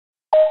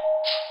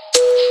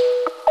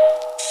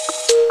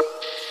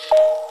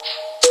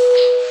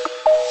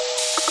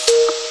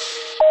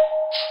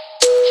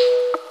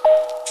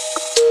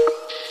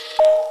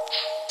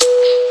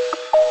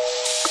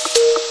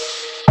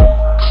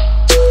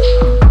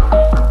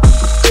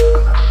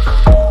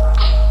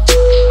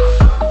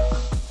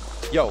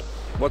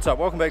What's up?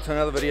 Welcome back to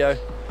another video.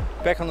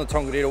 Back on the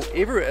Tongariro.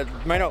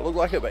 It may not look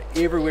like it, but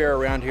everywhere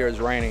around here is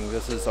raining.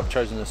 I've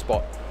chosen this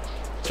spot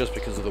just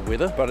because of the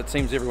weather, but it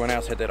seems everyone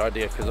else had that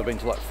idea because I've been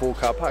to like 4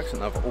 car parks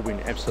and they've all been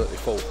absolutely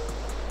full.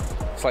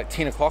 It's like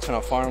 10 o'clock and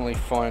I finally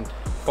found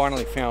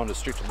a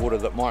stretch of water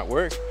that might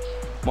work.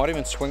 Might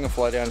even swing a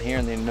fly down here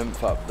and then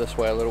nymph up this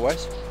way a little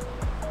ways.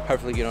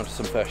 Hopefully get onto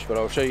some fish, but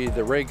I'll show you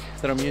the rig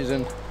that I'm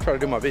using. Try to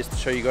do my best to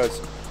show you guys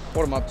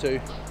what I'm up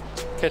to.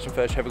 Catch some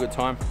fish, have a good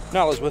time.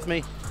 Nala's with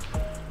me.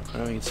 I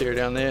know you can see her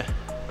down there.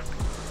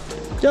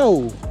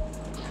 Go!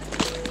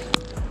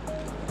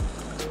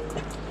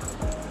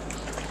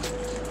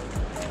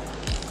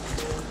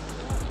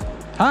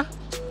 Huh?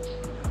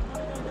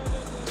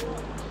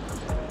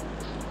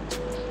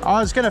 I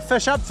was gonna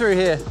fish up through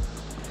here.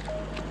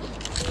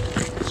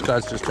 This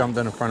guy's just jumped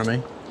in front of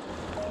me.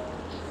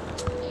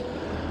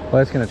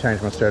 Well, that's gonna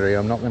change my strategy.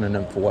 I'm not gonna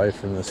nymph away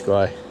from this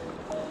guy.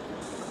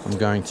 I'm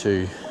going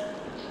to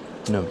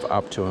nymph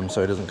up to him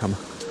so he doesn't come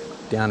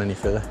down any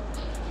further.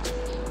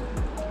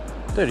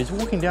 Dude, he's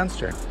walking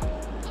downstream.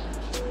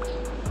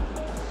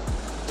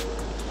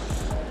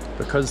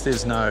 Because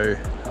there's no,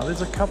 oh,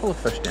 there's a couple of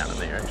fish down in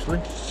there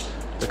actually.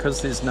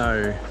 Because there's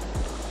no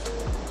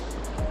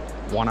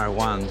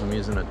 101s, I'm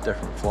using a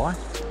different fly.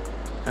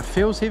 It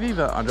feels heavy,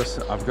 but I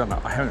still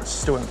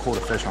haven't caught a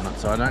fish on it,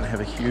 so I don't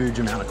have a huge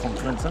amount of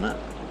confidence in it.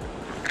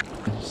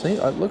 See,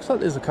 it looks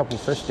like there's a couple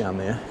of fish down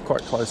there, quite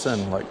close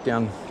in, like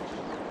down,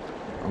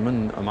 I'm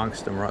in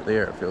amongst them right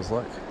there, it feels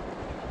like.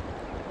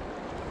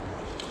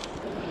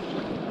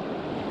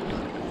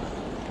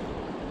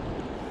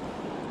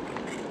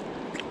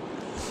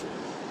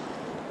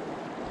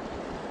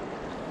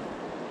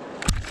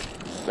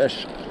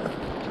 Fish.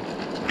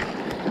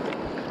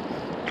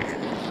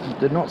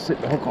 Did not set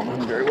the hook on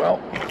him very well.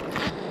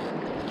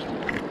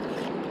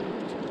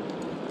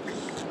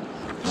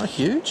 Not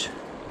huge,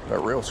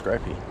 but real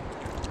scrappy.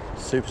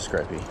 Super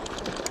scrappy.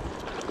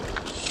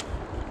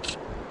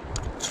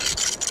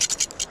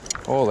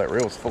 Oh, that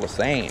reel's full of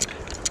sand.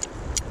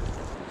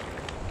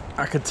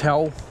 I could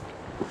tell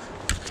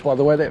by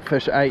the way that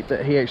fish ate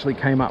that he actually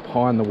came up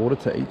high in the water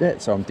to eat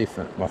that, so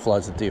my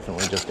flies are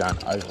definitely just going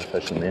over the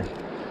fish in there.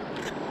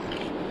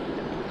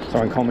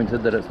 Someone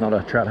commented that it's not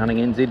a Trout Hunting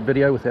NZ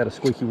video without a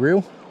squeaky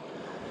reel.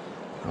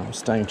 I'm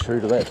staying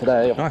true to that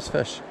today. Nice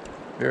fish,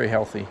 very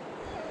healthy.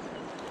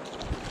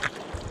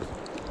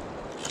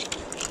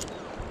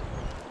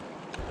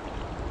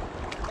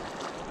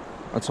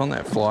 It's on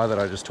that fly that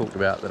I just talked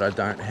about that I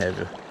don't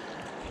have.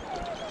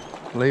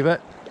 Leave it.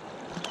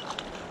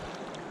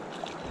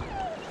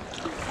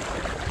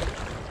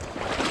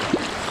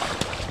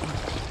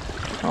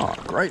 Oh,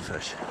 great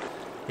fish.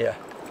 Yeah,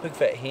 big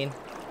fat hen.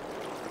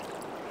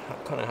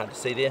 Kind of hard to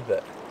see there,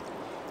 but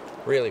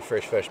really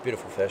fresh fish,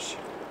 beautiful fish.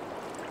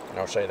 And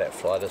I'll show you that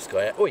fly this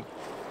guy out. Oi,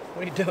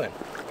 what are you doing?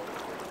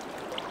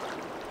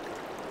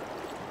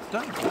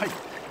 Don't bite.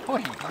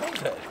 Oi,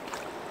 hold it.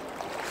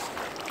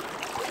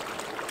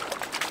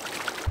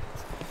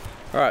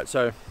 Alright,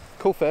 so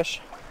cool fish.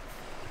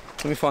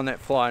 Let me find that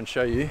fly and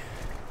show you.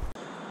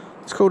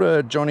 It's called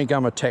a Johnny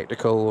Gummer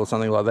Tactical or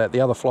something like that.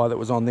 The other fly that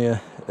was on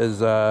there is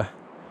the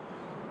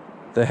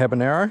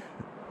habanero.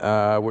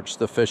 Which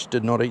the fish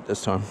did not eat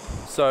this time.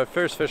 So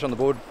first fish on the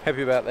board,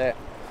 happy about that.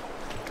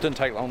 Didn't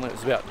take long, it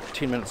was about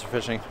 10 minutes of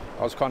fishing.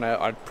 I was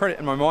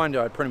in my mind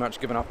I'd pretty much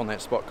given up on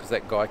that spot because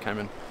that guy came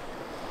and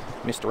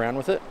messed around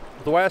with it.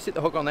 The way I set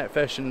the hook on that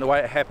fish and the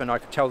way it happened, I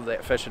could tell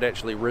that fish had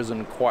actually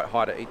risen quite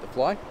high to eat the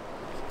fly.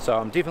 So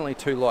I'm definitely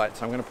too light,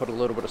 so I'm going to put a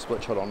little bit of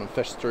split shot on and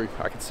fish through.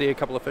 I can see a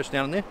couple of fish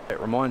down in there.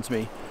 It reminds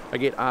me, I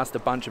get asked a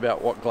bunch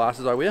about what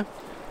glasses I wear.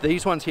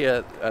 These ones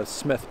here are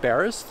Smith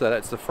Barras, so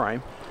that's the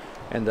frame.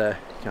 And you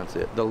can't see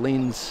it, the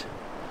lens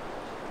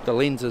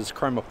is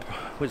chroma,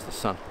 where's the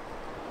sun?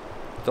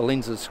 The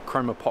lens is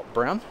chroma pop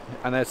brown,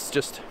 and that's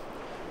just,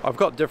 I've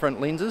got different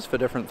lenses for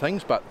different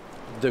things, but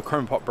the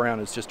chroma pop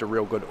brown is just a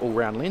real good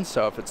all-round lens,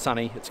 so if it's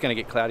sunny, it's going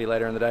to get cloudy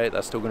later in the day,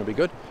 they're still going to be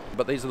good.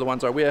 But these are the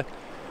ones I wear,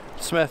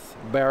 Smith,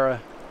 Barra,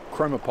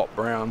 chroma pop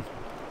brown.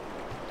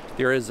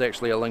 There is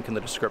actually a link in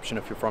the description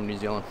if you're from New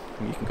Zealand.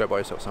 You can go buy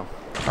yourself some.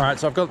 Alright,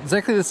 so I've got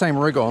exactly the same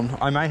rig on.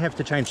 I may have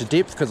to change the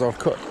depth because I've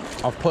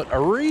put a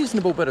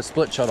reasonable bit of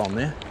split shot on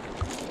there.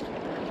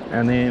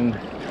 And then,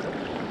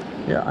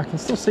 yeah, I can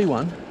still see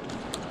one.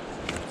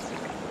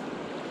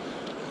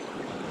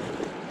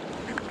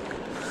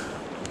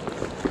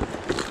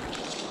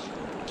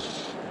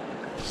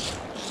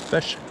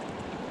 Fish.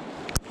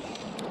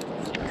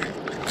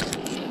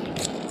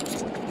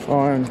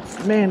 Fine.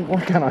 Man,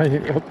 why can't I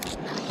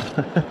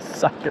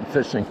suck at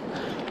fishing?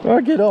 Oh,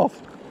 get off.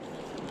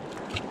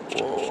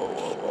 Whoa,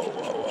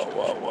 whoa,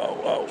 whoa, whoa,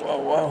 whoa,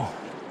 whoa,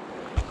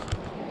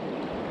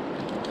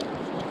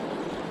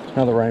 whoa.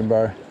 Another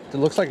rainbow. It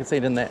looks like it's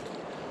eating that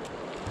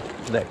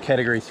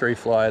category 3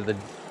 fly, the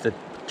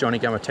Johnny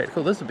Gummer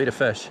Tactical. This is a better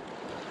fish.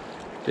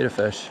 Better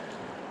fish.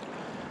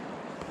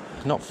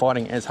 Not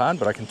fighting as hard,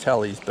 but I can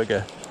tell he's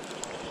bigger.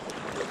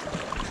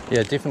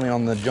 Yeah, definitely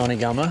on the Johnny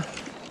Gummer.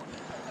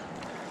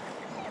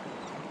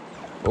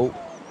 Oh,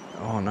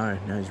 oh no,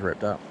 now he's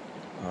wrapped up.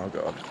 Oh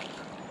god.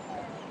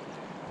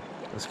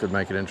 This could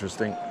make it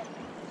interesting.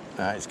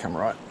 Ah, he's come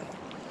right.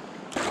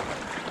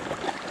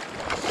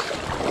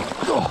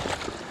 Oh,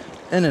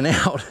 in and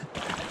out.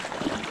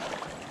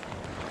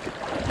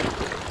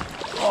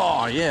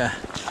 Oh yeah.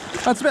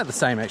 Oh, it's about the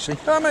same actually.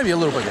 Oh, maybe a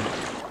little bigger.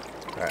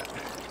 Alright,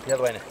 the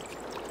other way now.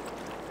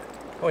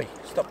 Oi,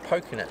 stop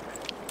poking it.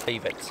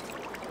 Leave it.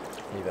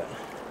 Leave it.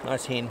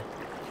 Nice hen.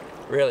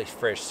 Really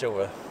fresh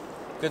silver.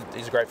 Good,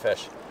 he's a great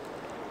fish.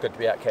 Good to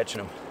be out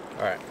catching him.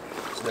 Alright,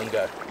 so let him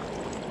go.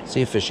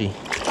 See a fishy.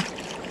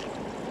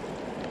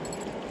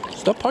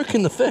 Stop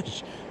poking the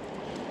fish.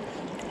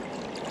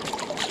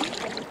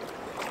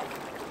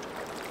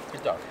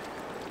 Good dog.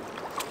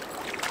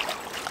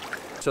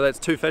 So that's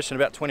 2 fish in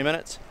about 20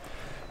 minutes.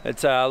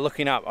 It's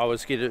looking up. I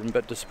was getting a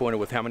bit disappointed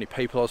with how many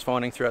people I was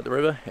finding throughout the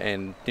river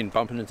and then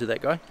bumping into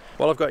that guy.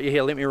 While I've got you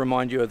here, let me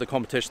remind you of the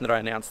competition that I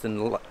announced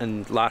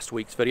in last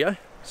week's video.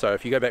 So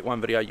if you go back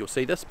one video, you'll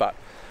see this, but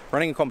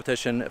running a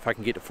competition, if I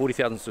can get to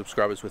 40,000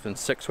 subscribers within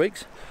 6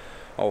 weeks,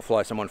 I'll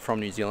fly someone from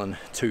New Zealand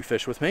to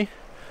fish with me.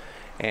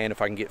 And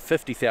if I can get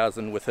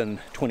 50,000 within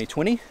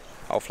 2020,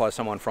 I'll fly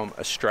someone from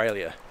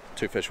Australia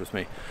to fish with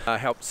me.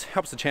 Helps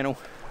the channel.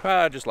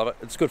 I just love it.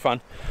 It's good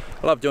fun.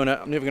 I love doing it.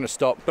 I'm never going to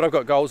stop, but I've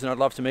got goals and I'd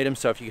love to meet them.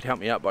 So if you could help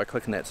me out by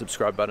clicking that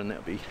subscribe button, that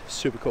would be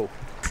super cool.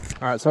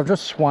 All right, so I've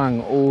just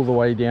swung all the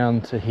way down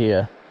to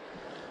here.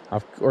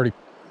 I've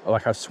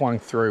swung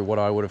through what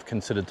I would have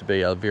considered to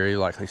be a very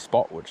likely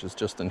spot, which is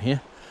just in here.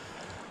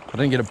 I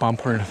didn't get a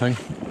bump or anything,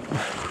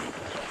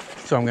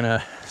 so I'm going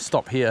to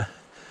stop here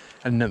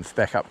and nymph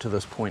back up to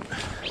this point.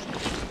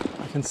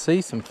 I can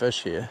see some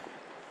fish here.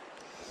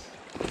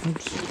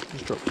 Oops,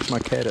 just dropped my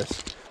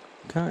caddis.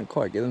 Can't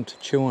quite get them to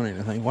chew on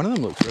anything. One of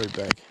them looks really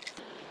big.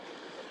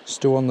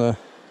 Still on the,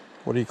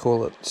 what do you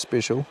call it,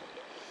 special.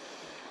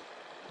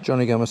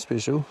 Johnny Gummer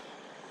special.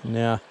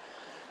 Now,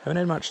 haven't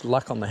had much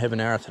luck on the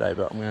habanero today,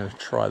 but I'm going to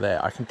try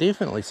that. I can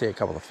definitely see a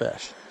couple of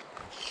fish.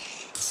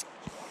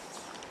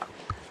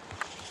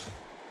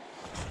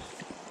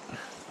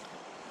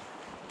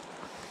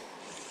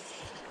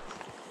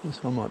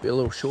 This one might be a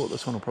little short.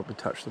 This one will probably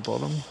touch the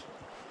bottom.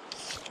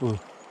 Ooh.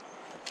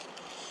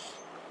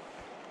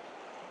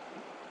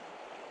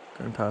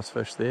 Going past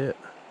fish there.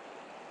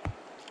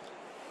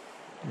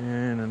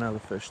 And another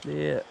fish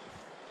there.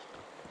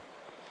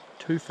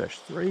 2 fish,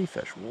 3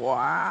 fish.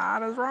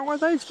 What is wrong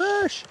with these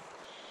fish?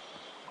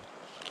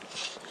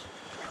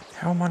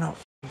 How am I not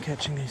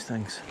catching these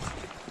things?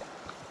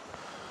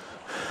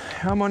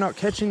 How am I not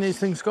catching these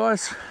things,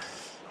 guys?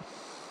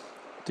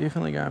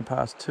 Definitely going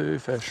past 2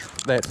 fish.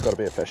 That's got to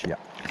be a fish, yeah.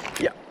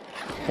 Yeah,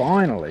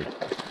 finally.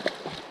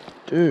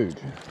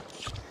 Dude.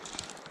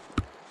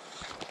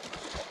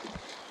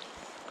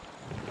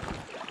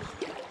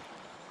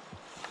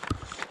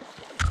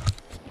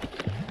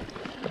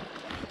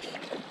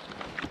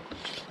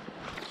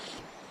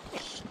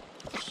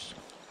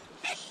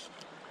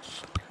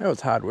 That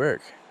was hard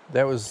work.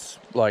 That was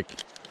like,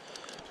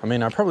 I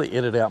mean, I probably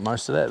edited out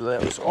most of that.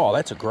 That was, oh,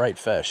 that's a great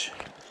fish.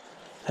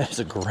 That's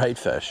a great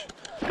fish.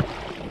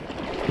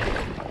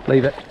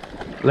 Leave it.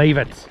 Leave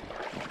it.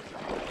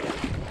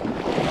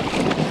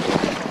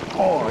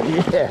 Oh,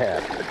 yeah.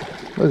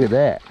 Look at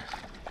that.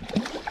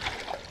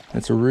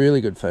 That's a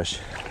really good fish.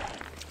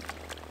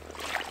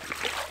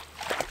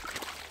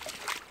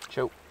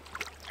 Chill.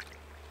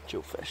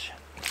 Chill fish.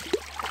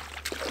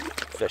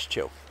 Fish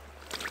chill.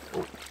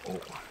 Oh, oh.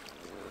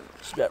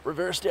 Just about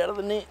reversed out of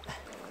the net.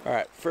 All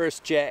right,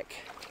 first jack.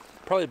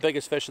 Probably the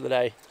biggest fish of the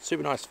day.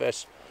 Super nice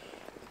fish.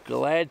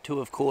 Glad to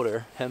have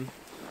caught him.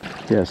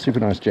 Yeah, super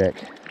nice jack.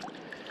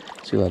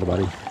 See you later,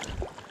 buddy.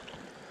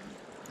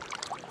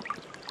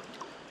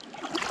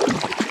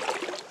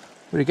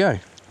 Where'd he go?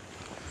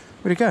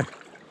 Where'd he go?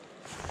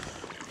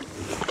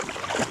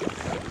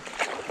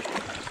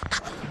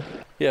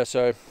 Yeah,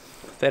 so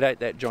that ate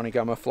that Johnny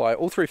Gummer fly.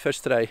 All 3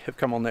 fish today have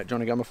come on that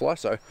Johnny Gummer fly,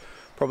 so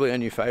probably a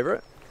new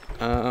favourite.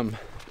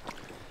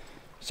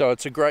 So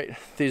it's a great,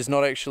 there's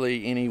not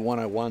actually any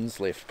 101s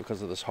left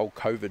because of this whole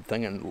COVID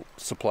thing and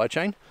supply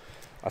chain.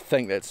 I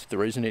think that's the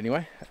reason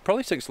anyway. It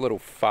probably sinks a little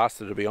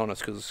faster, to be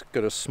honest, because it's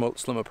got a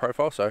slimmer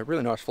profile, so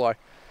really nice fly.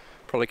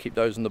 Probably keep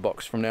those in the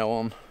box from now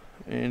on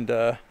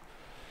and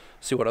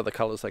see what other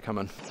colours they come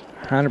in.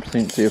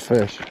 100% see a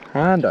fish.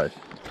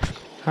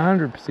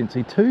 100%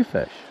 see 2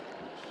 fish.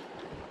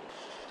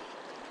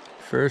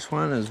 First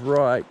one is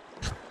right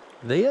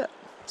there.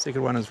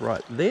 Second one is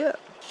right there.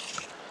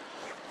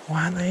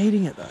 Why aren't they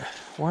eating it though?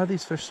 Why are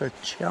these fish so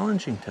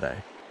challenging today?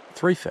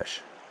 3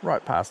 fish,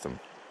 right past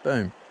them.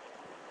 Boom.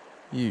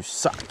 You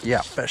suck,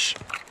 yeah, fish.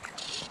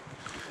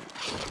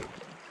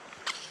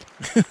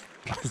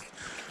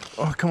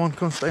 Oh, come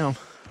on, stay on.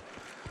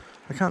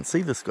 I can't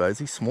see this guy. Is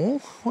he small?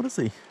 What is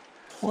he?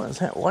 What is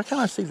that? Why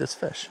can't I see this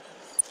fish?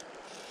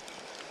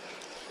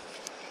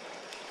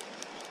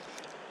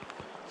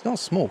 He's not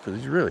small because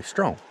he's really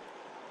strong.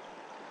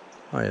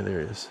 Oh yeah,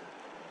 there he is.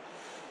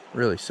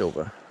 Really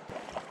silver.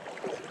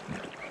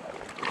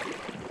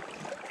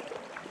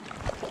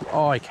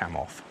 Oh, he came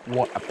off.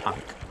 What a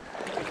punk.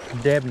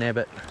 Dab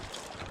nabbit.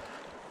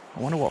 I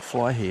wonder what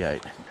fly he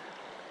ate.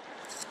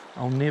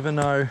 I'll never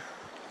know.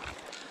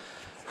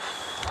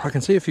 I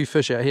can see a few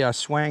fish out here. I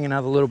swang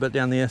another little bit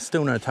down there,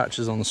 still no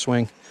touches on the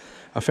swing.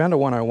 I found a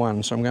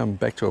 101, so I'm going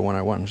back to a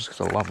 101 just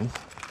because I love them.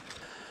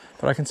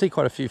 But I can see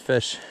quite a few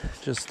fish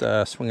just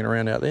swinging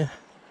around out there.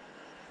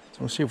 So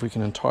we'll see if we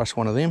can entice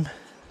one of them.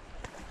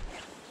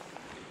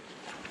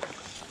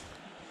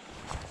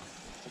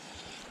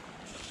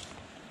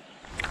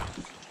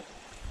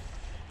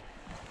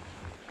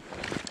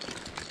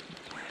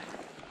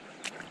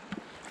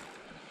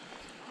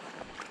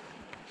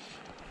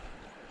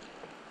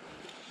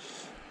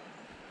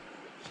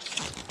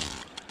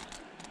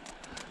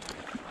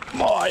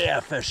 Oh yeah,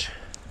 fish.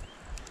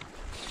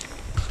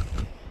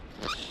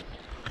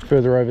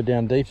 Further over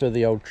down deeper,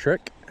 the old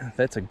trick.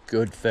 That's a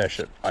good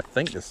fish. I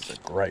think this is a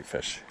great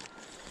fish.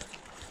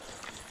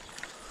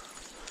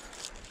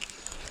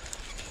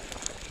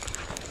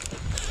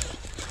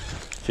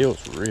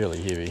 Feels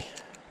really heavy.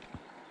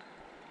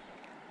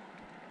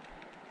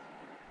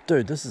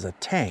 Dude, this is a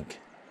tank.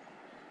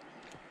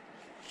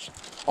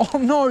 Oh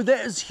no,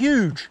 that is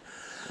huge.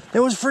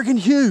 That was freaking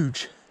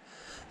huge.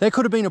 That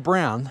could have been a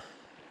brown.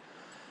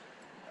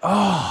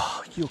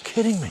 Oh, you're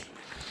kidding me.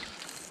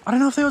 I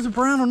don't know if that was a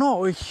brown or not,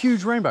 or a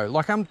huge rainbow.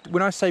 Like,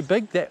 when I say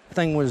big, that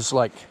thing was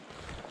like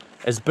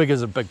as big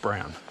as a big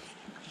brown.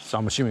 So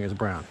I'm assuming it's a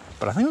brown,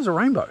 but I think it was a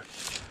rainbow.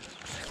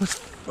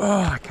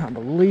 Oh, I can't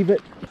believe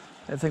it.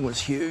 That thing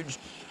was huge.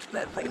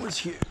 That thing was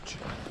huge.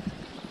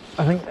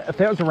 I think if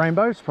that was a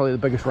rainbow, it's probably the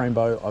biggest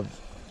rainbow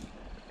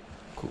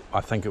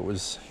I think it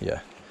was, yeah.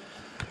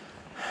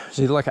 It's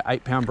either like an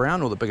 8-pound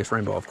brown or the biggest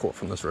rainbow I've caught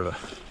from this river.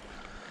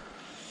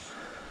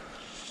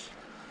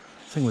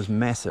 Thing was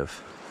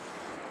massive.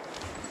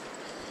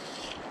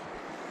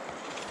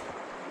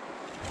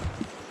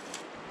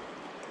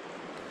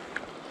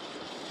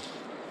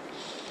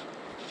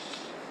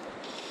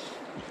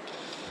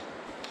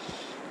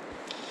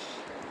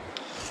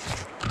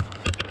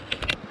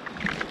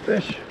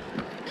 Fish.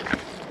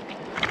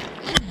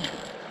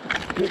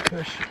 Good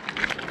fish.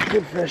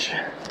 Good fish.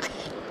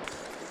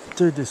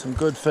 Dude, there's some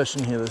good fish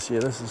in here this year.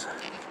 This is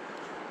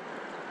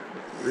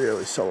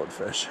really solid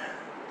fish.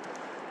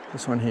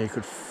 This one here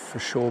could for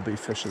sure be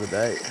fish of the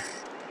day.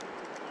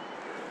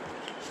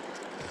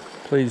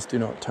 Please do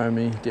not tow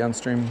me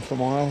downstream for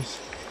miles.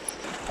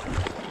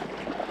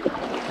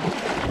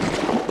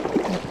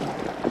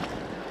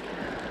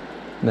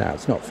 No,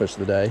 it's not fish of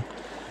the day.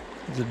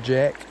 It's a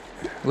jack.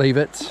 Leave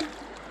it.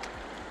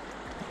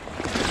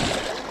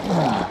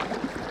 Oh.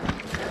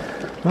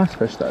 Nice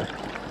fish though.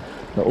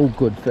 They're all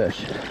good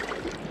fish.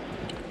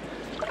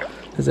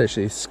 It's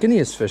actually the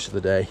skinniest fish of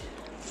the day,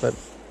 but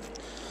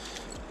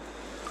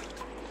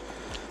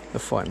they're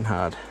fighting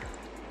hard.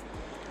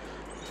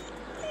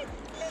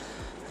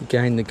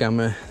 Again, the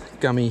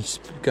Johnny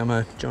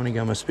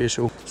Gummer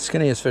special.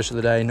 Skinniest fish of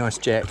the day, nice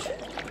jack.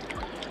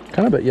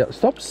 Kind of a bit, yeah,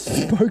 stop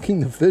smoking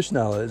the fish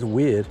now, that's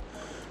weird.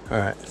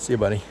 Alright, see you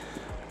buddy.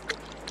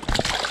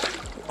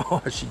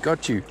 Oh, she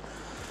got you.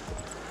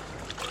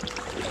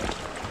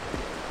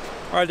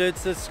 Alright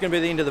dudes, this is going to be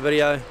the end of the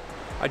video.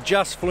 I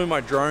just flew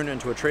my drone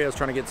into a tree. I was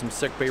trying to get some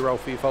sick B-roll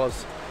for you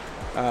fellas.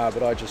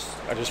 But I just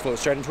flew it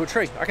straight into a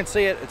tree. I can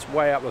see it, it's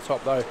way up the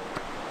top though.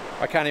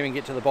 I can't even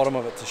get to the bottom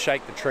of it to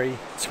shake the tree.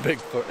 It's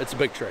a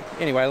big tree.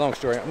 Anyway, long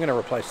story, I'm going to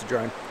replace the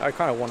drone. I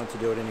kind of wanted to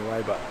do it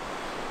anyway, but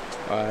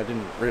I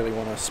didn't really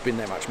want to spend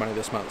that much money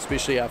this month,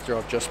 especially after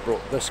I've just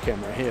brought this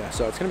camera here.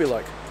 So it's going to be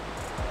like,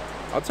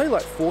 I'd say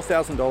like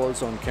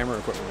 $4,000 on camera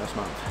equipment this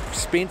month.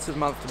 Expensive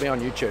month to be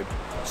on YouTube.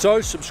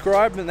 So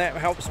subscribe and that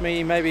helps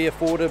me maybe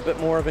afford a bit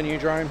more of a new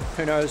drone.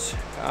 Who knows?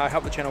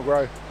 Help the channel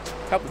grow,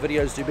 help the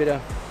videos do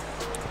better.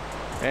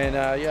 And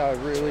yeah, I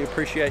really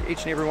appreciate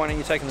each and every one of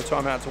you taking the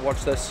time out to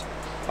watch this.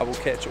 I will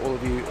catch all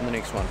of you in the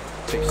next one.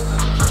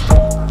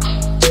 Peace.